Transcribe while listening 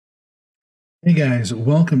Hey guys,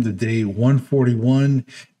 welcome to day 141.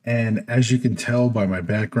 And as you can tell by my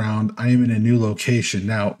background, I am in a new location.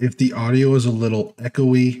 Now, if the audio is a little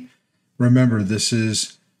echoey, remember this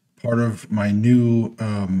is part of my new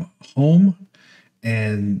home,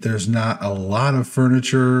 and there's not a lot of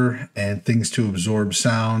furniture and things to absorb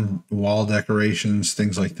sound, wall decorations,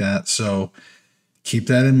 things like that. So keep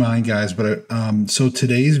that in mind, guys. But so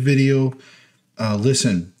today's video,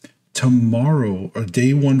 listen, tomorrow, or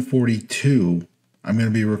day 142, I'm going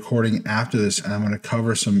to be recording after this, and I'm going to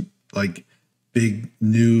cover some like big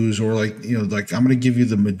news, or like I'm going to give you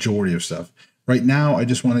the majority of stuff. Right now, I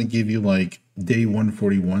just want to give you like day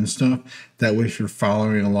 141 stuff. That way, if you're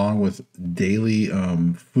following along with daily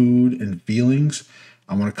food and feelings,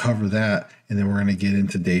 I'm going to cover that, and then we're going to get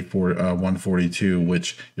into day 142,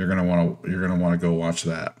 which you're going to want to go watch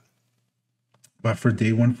that. But for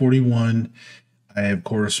day 141, I, of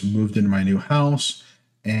course, moved into my new house,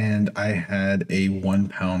 and I had a 1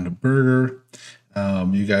 pound burger.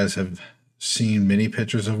 You guys have seen many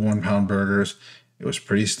pictures of 1 pound burgers. It was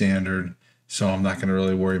pretty standard, so I'm not going to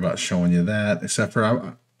really worry about showing you that, except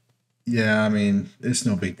for, yeah, I mean, it's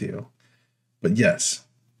no big deal. But yes,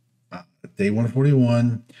 day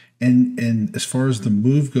 141. And as far as the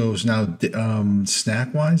move goes now,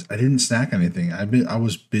 snack wise, I didn't snack anything. I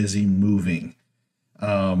was busy moving.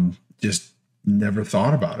 Just never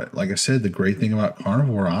thought about it. Like I said, the great thing about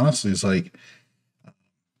Carnivore, honestly, is like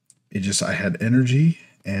I had energy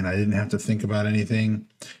and I didn't have to think about anything.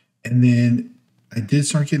 And then I did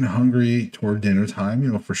start getting hungry toward dinner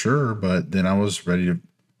time, for sure. But then I was ready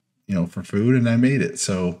to, for food, and I made it.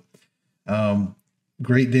 So,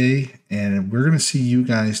 great day. And we're going to see you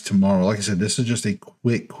guys tomorrow. Like I said, this is just a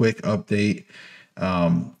quick update.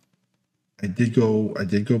 I did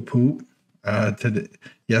go poop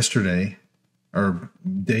yesterday, or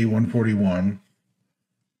day 141.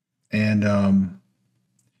 And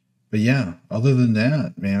but yeah, other than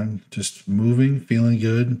that, man, just moving, feeling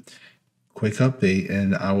good. Quick update,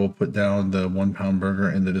 and I will put down the 1 pound burger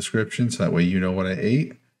in the description, so that way you know what I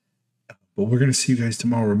ate. But we're going to see you guys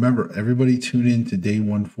tomorrow. Remember, everybody tune in to day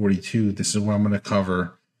 142. This is where I'm going to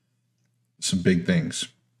cover some big things,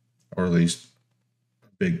 or at least a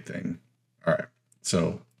big thing. All right.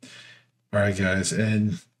 So, all right, guys.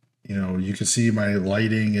 And, you can see my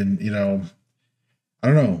lighting, and, I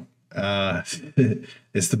don't know.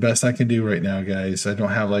 It's the best I can do right now, guys. I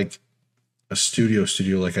don't have like a studio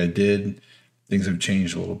like I did. Things have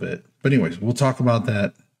changed a little bit. But anyways, we'll talk about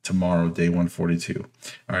that tomorrow, day 142.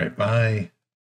 All right, bye.